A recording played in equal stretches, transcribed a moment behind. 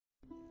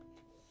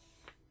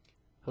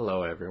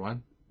Hello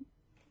everyone.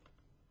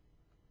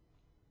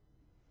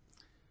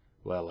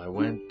 Well, I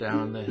went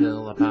down the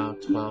hill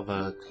about 12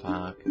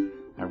 o'clock.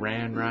 I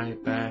ran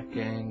right back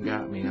and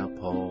got me a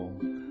pole.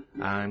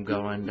 I'm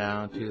going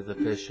down to the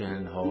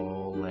fishing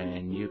hole,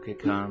 and you could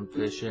come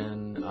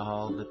fishing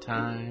all the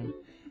time.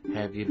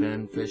 Have you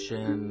been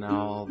fishing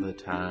all the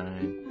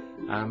time?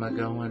 I'm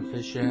a-going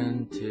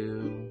fishing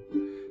too.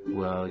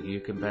 Well,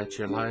 you can bet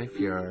your life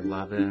your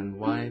loving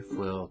wife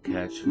will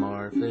catch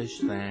more fish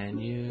than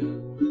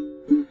you.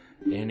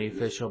 Any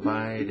fish will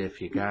bite if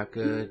you got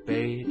good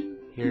bait.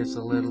 Here's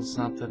a little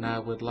something I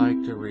would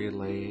like to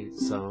relate.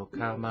 So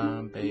come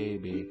on,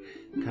 baby,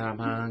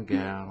 come on,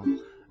 gal.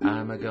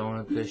 I'm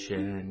a-going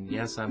fishing,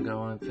 yes, I'm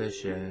going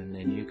fishing,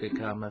 and you could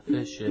come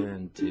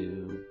a-fishing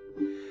too.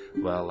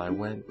 Well, I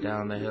went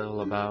down the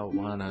hill about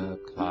 1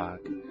 o'clock,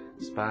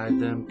 spied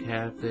them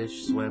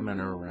catfish swimming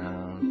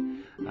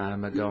around.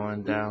 I'm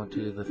a-going down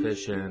to the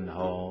fishing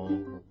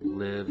hole,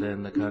 live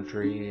in the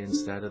country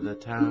instead of the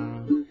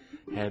town.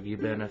 Have you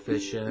been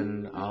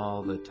a-fishing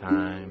all the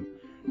time?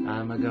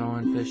 I'm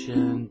a-going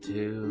fishing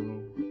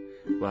too.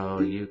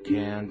 Well, you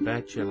can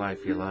bet your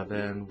life your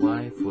loving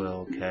wife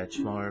will catch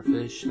more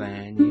fish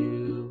than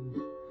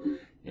you.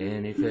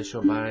 Any fish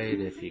will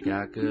bite if you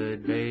got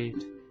good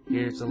bait.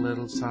 Here's a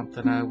little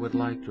something I would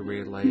like to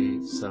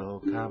relate.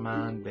 So come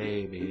on,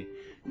 baby,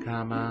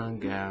 come on,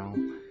 gal.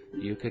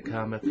 You could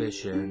come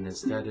a-fishing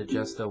instead of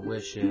just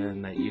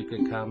a-wishing that you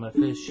could come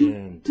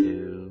a-fishing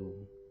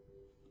too.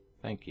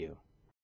 Thank you.